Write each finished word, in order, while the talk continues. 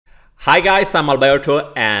Hi guys, I'm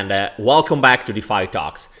Alberto and welcome back to DeFi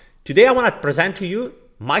Talks. Today I want to present to you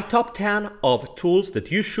my top 10 of tools that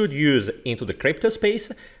you should use into the crypto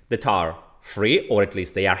space that are free, or at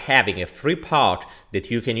least they are having a free part that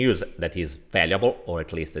you can use that is valuable, or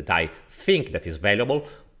at least that I think that is valuable.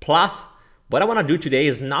 Plus, what I want to do today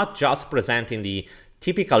is not just presenting the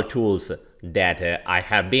typical tools that I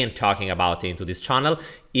have been talking about into this channel.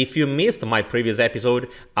 If you missed my previous episode,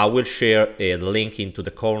 I will share a link into the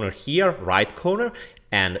corner here, right corner,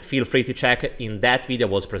 and feel free to check. In that video, I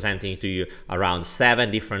was presenting to you around 7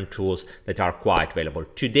 different tools that are quite valuable.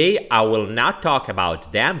 Today, I will not talk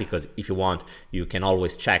about them because if you want, you can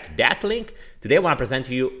always check that link. Today, I want to present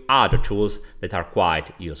to you other tools that are quite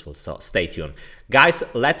useful, so stay tuned. Guys,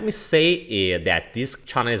 let me say that this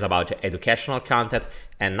channel is about educational content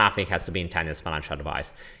and nothing has to be intended as financial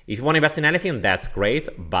advice. If you want to invest in anything, that's great,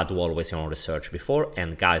 but do always your own research before.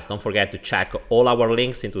 And guys, don't forget to check all our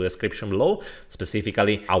links into the description below,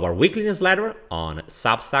 specifically our weekly newsletter on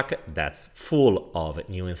Substack that's full of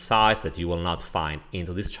new insights that you will not find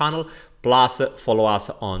into this channel. Plus, follow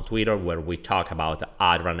us on Twitter where we talk about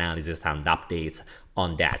other analysis and updates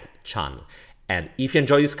on that channel. And if you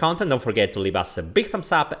enjoy this content, don't forget to leave us a big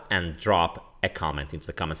thumbs up and drop a comment into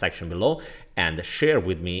the comment section below and share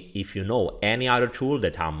with me if you know any other tool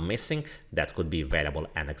that I'm missing that could be valuable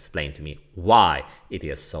and explain to me why it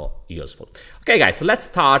is so useful. Okay guys, so let's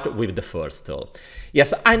start with the first tool.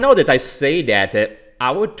 Yes, I know that I say that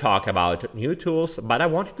I would talk about new tools, but I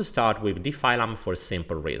wanted to start with Defi Llama for a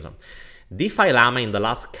simple reason. Defi Llama in the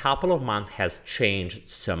last couple of months has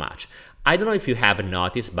changed so much. I don't know if you have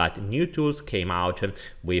noticed, but new tools came out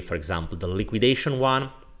with, for example, the liquidation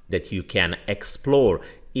one, that you can explore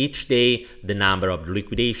each day the number of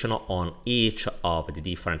liquidation on each of the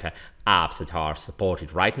different apps that are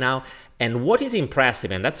supported right now. And what is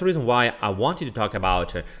impressive, and that's the reason why I wanted to talk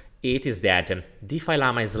about it, is that Defi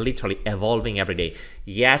Llama is literally evolving every day.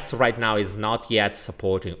 Yes, right now is not yet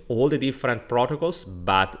supporting all the different protocols,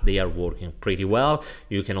 but they are working pretty well.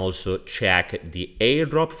 You can also check the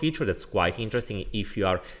airdrop feature. That's quite interesting if you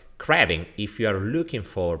are if you are looking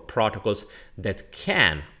for protocols that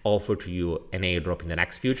can offer to you an airdrop in the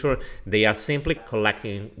next future. They are simply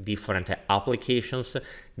collecting different applications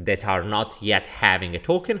that are not yet having a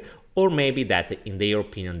token, or maybe that in their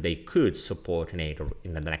opinion they could support an airdrop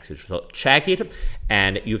in the next future. So check it,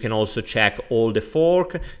 and you can also check all the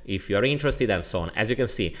fork if you are interested and so on. As you can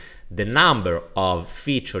see, the number of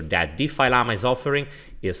features that Defi Llama is offering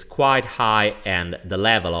is quite high, and the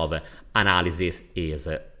level of analysis is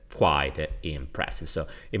quite impressive. So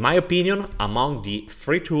in my opinion, among the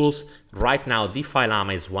free tools right now, Defi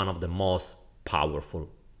Llama is one of the most powerful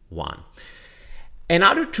one.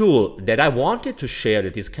 Another tool that I wanted to share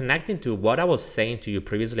that is connecting to what I was saying to you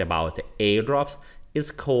previously about airdrops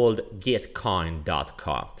is called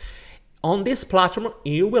Gitcoin.com. On this platform,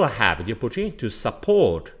 you will have the opportunity to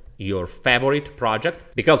support your favorite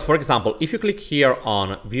project, because for example, if you click here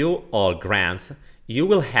on view all grants, you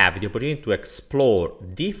will have the opportunity to explore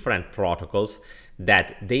different protocols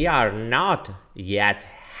that they are not yet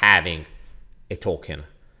having a token,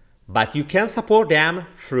 but you can support them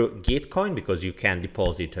through Gitcoin because you can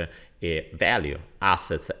deposit a value,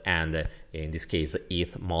 assets, and in this case,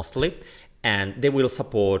 ETH mostly, and they will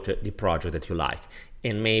support the project that you like.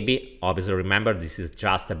 And maybe, obviously remember, this is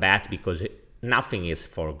just a bet because nothing is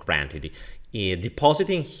for granted.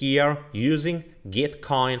 Depositing here using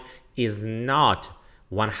Gitcoin is not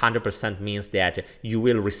 100% means that you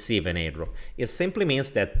will receive an airdrop. It simply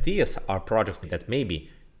means that these are projects that maybe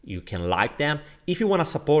you can like them. If you want to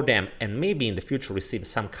support them and maybe in the future receive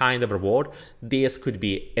some kind of reward, this could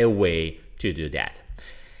be a way to do that.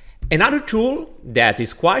 Another tool that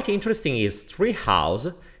is quite interesting is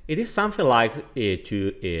Treehouse. It is something like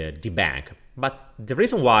to debank. But the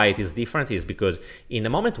reason why it is different is because in the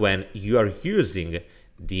moment when you are using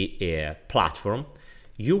the platform,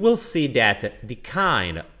 you will see that the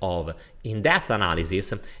kind of in-depth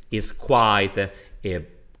analysis is quite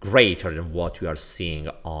greater than what you are seeing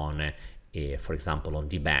on, for example, on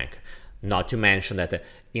DeBank. Not to mention that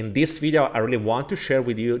in this video, I really want to share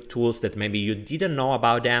with you tools that maybe you didn't know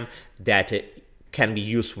about them that can be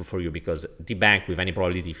useful for you, because DeBank, with any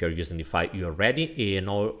probability, if you're using DeFi, you already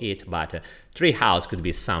know it, but Treehouse could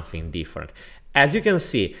be something different. As you can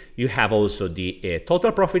see, you have also the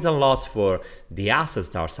total profit and loss for the assets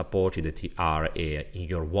that are supported that are in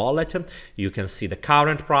your wallet. You can see the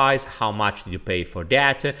current price, how much did you pay for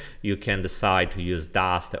that. You can decide to use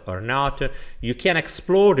Dust or not. You can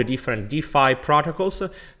explore the different DeFi protocols,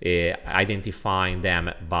 identifying them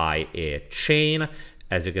by a chain.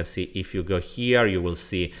 As you can see, if you go here, you will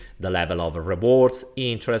see the level of rewards,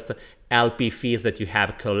 interest, LP fees that you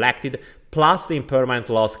have collected, plus the impermanent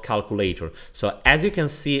loss calculator. So as you can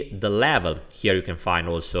see the level, here you can find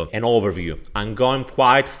also an overview. I'm going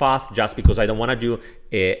quite fast just because I don't want to do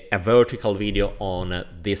a vertical video on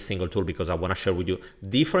this single tool, because I want to share with you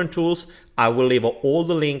different tools. I will leave all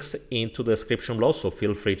the links into the description below, so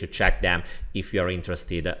feel free to check them if you are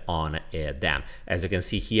interested on them. As you can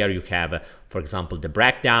see here, you have, for example, the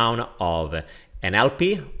breakdown of an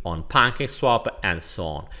LP on PancakeSwap and so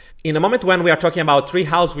on. In the moment when we are talking about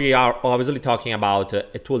Treehouse, we are obviously talking about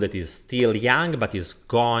a tool that is still young, but is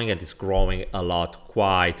going and is growing a lot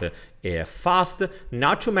quite fast.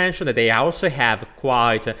 Not to mention that they also have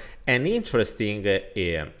quite an interesting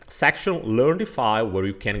section, Learn DeFi, where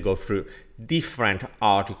you can go through different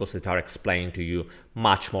articles that are explaining to you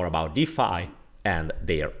much more about DeFi and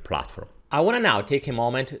their platform. I want to now take a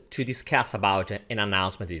moment to discuss about an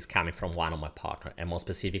announcement that is coming from one of my partners, and more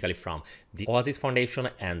specifically from the Oasis Foundation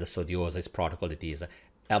and so the Oasis protocol, that is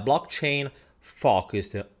a blockchain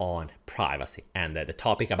focused on privacy. And the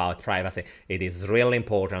topic about privacy, it is really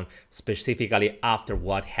important, specifically after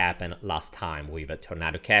what happened last time with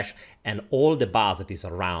Tornado Cash and all the buzz that is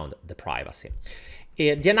around the privacy.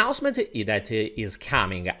 The announcement that is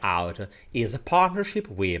coming out is a partnership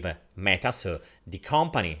with Meta, so the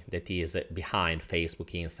company that is behind Facebook,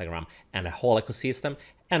 Instagram, and the whole ecosystem,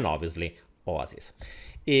 and obviously Oasis.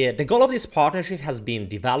 The goal of this partnership has been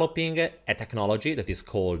developing a technology that is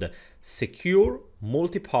called Secure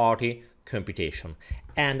Multi-Party Computation.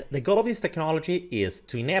 And the goal of this technology is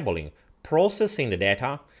to enabling processing the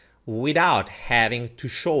data without having to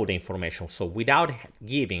show the information, so without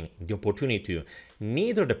giving the opportunity to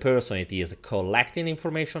neither the person that is collecting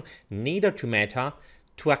information, neither to Meta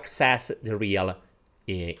to access the real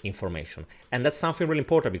information. And that's something really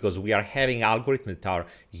important, because we are having algorithms that are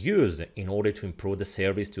used in order to improve the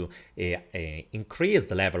service, to increase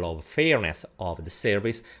the level of fairness of the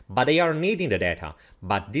service, but they are needing the data.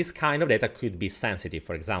 But this kind of data could be sensitive.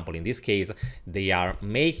 For example, in this case, they are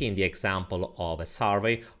making the example of a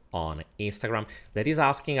survey on Instagram that is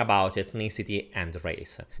asking about ethnicity and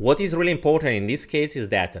race. What is really important in this case is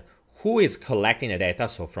that who is collecting the data,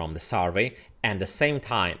 so from the survey, and at the same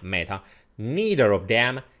time Meta, neither of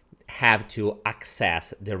them have to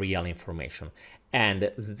access the real information.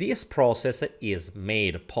 And this process is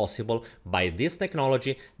made possible by this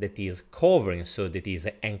technology that is covering, so that is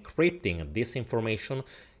encrypting this information,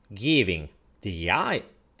 giving the AI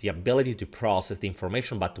the ability to process the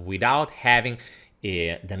information, but without having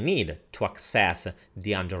the need to access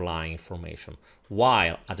the underlying information,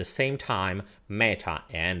 while at the same time Meta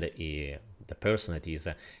and the person that is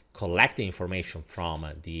collecting information from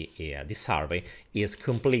the survey is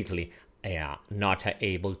completely not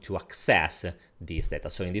able to access this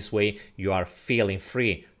data. So in this way, you are feeling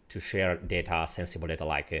free to share data, sensible data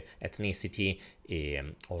like ethnicity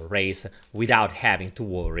or race, without having to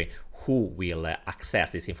worry who will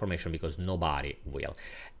access this information, because nobody will.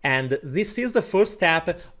 And this is the first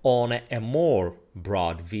step on a more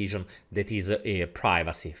broad vision that is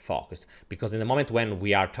privacy focused, because in the moment when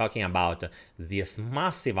we are talking about this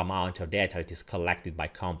massive amount of data that is collected by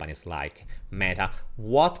companies like Meta,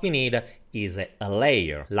 what we need is a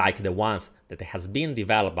layer like the ones that has been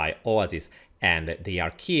developed by Oasis, and they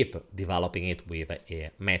are keep developing it with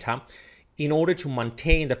Meta, in order to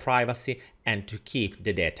maintain the privacy and to keep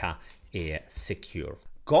the data secure.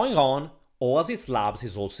 Going on, Oasis Labs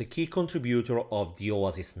is also a key contributor of the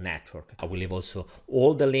Oasis network. I will leave also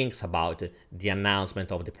all the links about the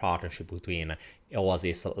announcement of the partnership between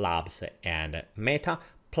Oasis Labs and Meta,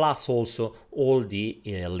 plus also all the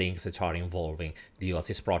links that are involving the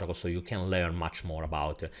Oasis protocol, so you can learn much more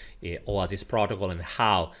about Oasis protocol and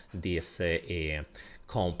how this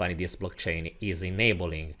company, this blockchain, is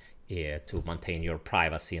enabling to maintain your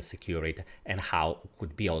privacy and security, and how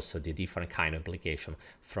could be also the different kind of implication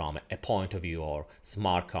from a point of view or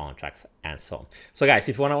smart contracts and so on. So guys,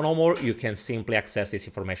 if you want to know more, you can simply access this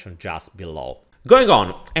information just below. Going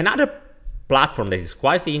on, another platform that is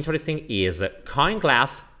quite interesting is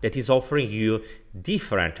Coinglass, that is offering you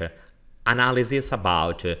different analysis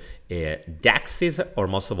about DEXs, or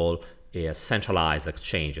most of all centralized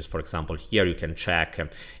exchanges. For example, here you can check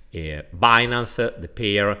Binance, the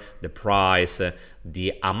pair, the price,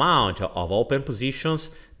 the amount of open positions,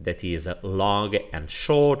 that is long and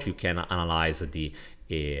short. You can analyze the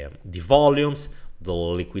volumes, the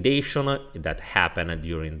liquidation that happened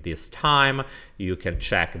during this time. You can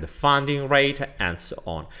check the funding rate and so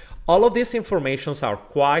on. All of these informations are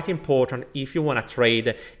quite important if you want to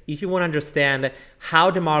trade, if you want to understand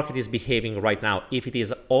how the market is behaving right now, if it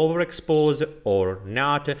is overexposed or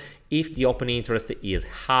not, if the open interest is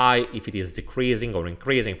high, if it is decreasing or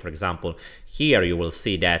increasing. For example, here you will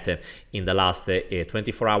see that in the last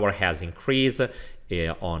 24 hours has increased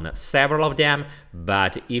on several of them,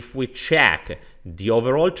 but if we check the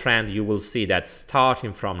overall trend, you will see that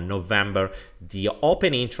starting from November, the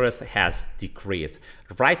open interest has decreased.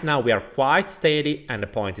 Right now we are quite steady, and the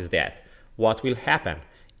point is that what will happen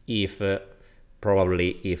if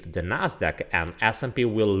probably if the Nasdaq and S&P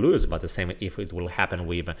will lose, but the same if it will happen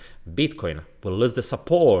with Bitcoin, will lose the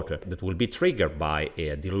support that will be triggered by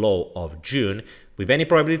the low of June. With any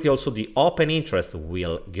probability also the open interest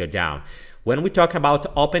will go down. When we talk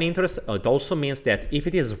about open interest, it also means that if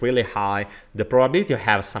it is really high, the probability to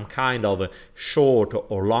have some kind of short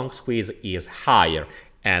or long squeeze is higher.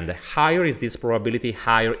 And higher is this probability,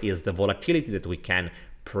 higher is the volatility that we can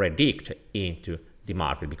predict into the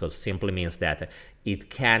market, because simply means that it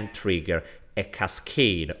can trigger a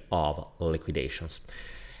cascade of liquidations.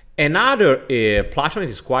 Another platform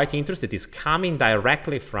that is quite interesting, that is coming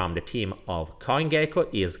directly from the team of CoinGecko,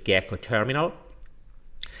 is Gecko Terminal.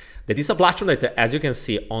 That is a platform that, as you can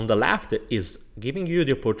see on the left, is giving you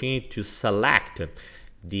the opportunity to select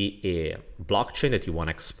the blockchain that you want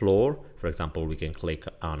to explore. For example, we can click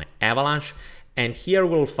on Avalanche, and here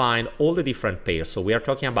we'll find all the different pairs. So we are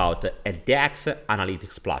talking about a DEX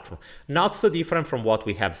analytics platform, not so different from what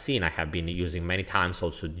we have seen. I have been using many times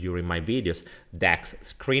also during my videos, DEX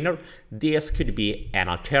Screener. This could be an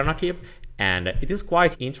alternative, and it is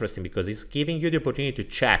quite interesting because it's giving you the opportunity to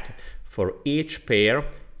check for each pair,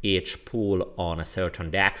 each pool on a certain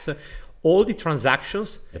DEX, all the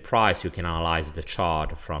transactions, the price. You can analyze the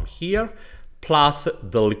chart from here, plus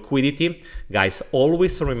the liquidity. Guys,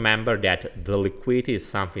 always remember that the liquidity is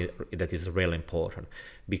something that is really important,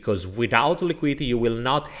 because without liquidity you will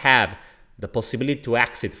not have the possibility to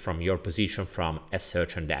exit from your position from a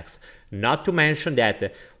certain DEX. Not to mention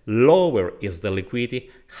that lower is the liquidity,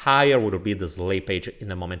 higher would be the slippage in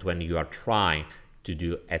the moment when you are trying to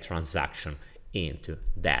do a transaction into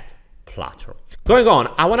that platform. Going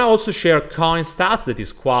on, I want to also share Coinstats, that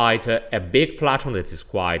is quite a big platform, that is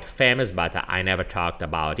quite famous, but I never talked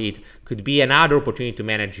about it. Could be another opportunity to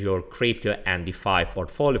manage your crypto and DeFi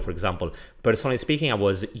portfolio. For example, personally speaking, I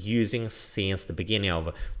was using since the beginning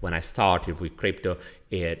of when I started with crypto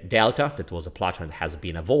Delta. That was a platform that has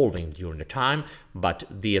been evolving during the time, but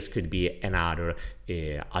this could be another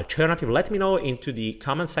alternative. Let me know into the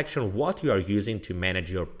comment section what you are using to manage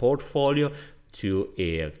your portfolio,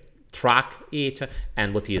 to track it,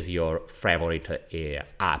 and what is your favorite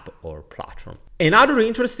app or platform. Another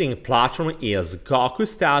interesting platform is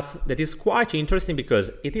Gokustats. That is quite interesting because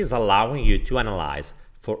it is allowing you to analyze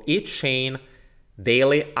for each chain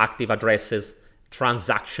daily active addresses,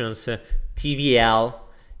 transactions, TVL.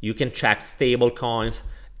 You can check stable coins,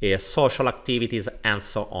 social activities, and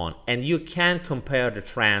so on, and you can compare the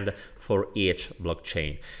trend for each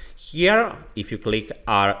blockchain. Here, if you click,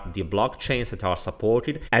 are the blockchains that are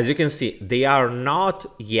supported. As you can see, they are not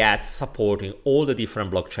yet supporting all the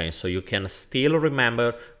different blockchains, so you can still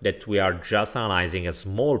remember that we are just analyzing a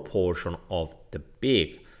small portion of the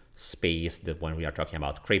big space that when we are talking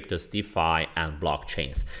about cryptos, DeFi, and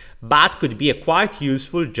blockchains. But could be quite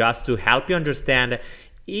useful just to help you understand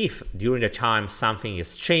if during the time something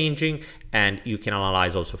is changing, and you can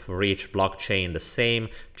analyze also for each blockchain the same,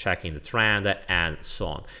 checking the trend and so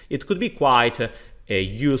on. It could be quite a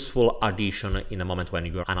useful addition in a moment when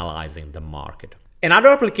you're analyzing the market. Another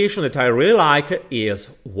application that I really like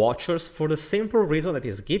is Watchers, for the simple reason that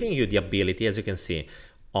it's giving you the ability, as you can see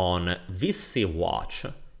on VC Watch.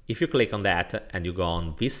 If you click on that and you go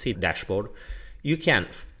on VC Dashboard, you can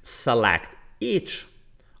select each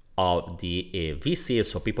of the VCs,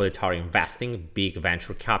 so people that are investing big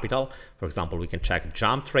venture capital. For example, we can check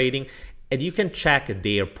Jump Trading, and you can check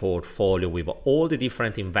their portfolio with all the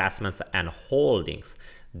different investments and holdings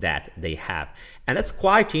that they have. And that's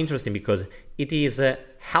quite interesting because it is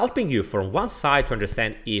helping you from one side to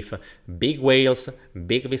understand if big whales,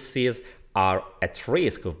 big VCs are at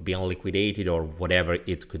risk of being liquidated or whatever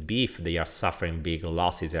it could be, if they are suffering big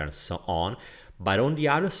losses and so on. But on the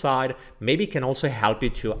other side, maybe it can also help you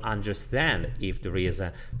to understand if there is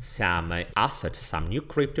some asset, some new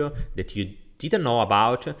crypto that you didn't know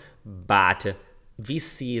about, but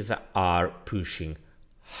VCs are pushing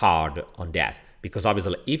hard on that. Because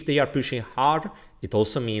obviously, if they are pushing hard, it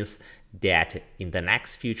also means that in the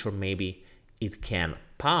next future, maybe it can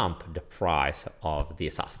pump the price of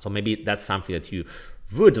this asset. So maybe that's something that you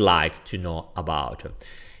would like to know about.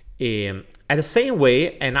 At the same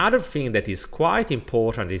way, another thing that is quite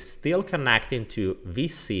important, is still connecting to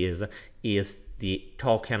VCs, is the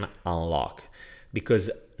token unlock.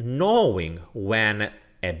 Because knowing when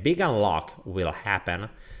a big unlock will happen,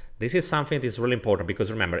 this is something that is really important,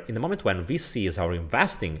 because remember, in the moment when VCs are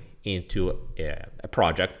investing into a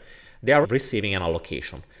project, they are receiving an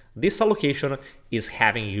allocation. This allocation is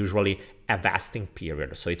having usually a vesting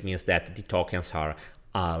period. So it means that the tokens are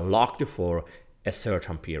locked for a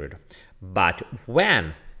certain period. But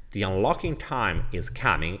when the unlocking time is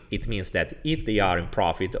coming, it means that if they are in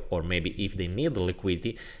profit, or maybe if they need the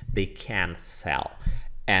liquidity, they can sell.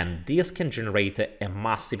 And this can generate a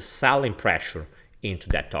massive selling pressure into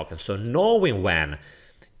that token. So knowing when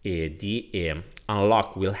the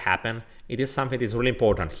unlock will happen, it is something that is really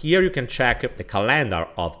important. Here you can check the calendar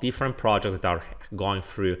of different projects that are going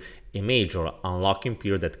through a major unlocking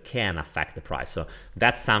period that can affect the price. So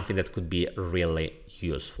that's something that could be really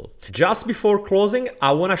useful. Just before closing,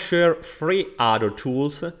 I want to share 3 other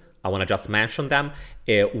tools. I want to just mention them.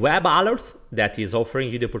 Web Alerts, that is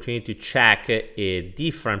offering you the opportunity to check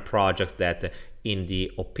different projects that, in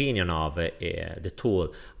the opinion of the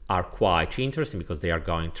tool, are quite interesting because they are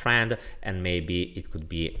going trend, and maybe it could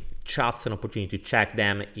be just an opportunity to check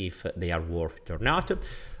them if they are worth it or not.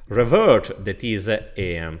 Revert, that is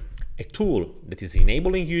a tool that is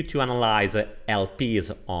enabling you to analyze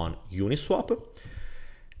LPs on Uniswap.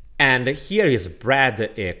 And here is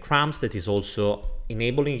BreadCrumbs, that is also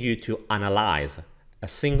enabling you to analyze a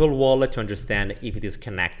single wallet to understand if it is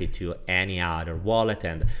connected to any other wallet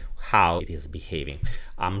and how it is behaving.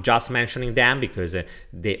 I'm just mentioning them because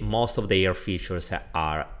most of their features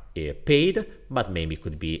are paid, but maybe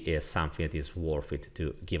could be something that is worth it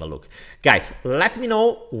to give a look. Guys, let me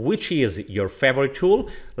know which is your favorite tool.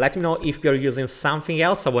 Let me know if you're using something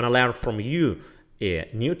else. I want to learn from you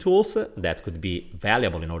new tools that could be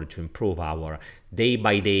valuable in order to improve our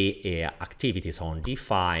day-by-day activities on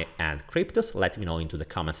DeFi and cryptos. Let me know into the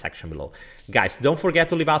comment section below. Guys, don't forget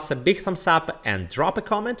to leave us a big thumbs up and drop a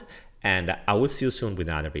comment, and I will see you soon with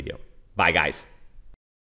another video. Bye, guys.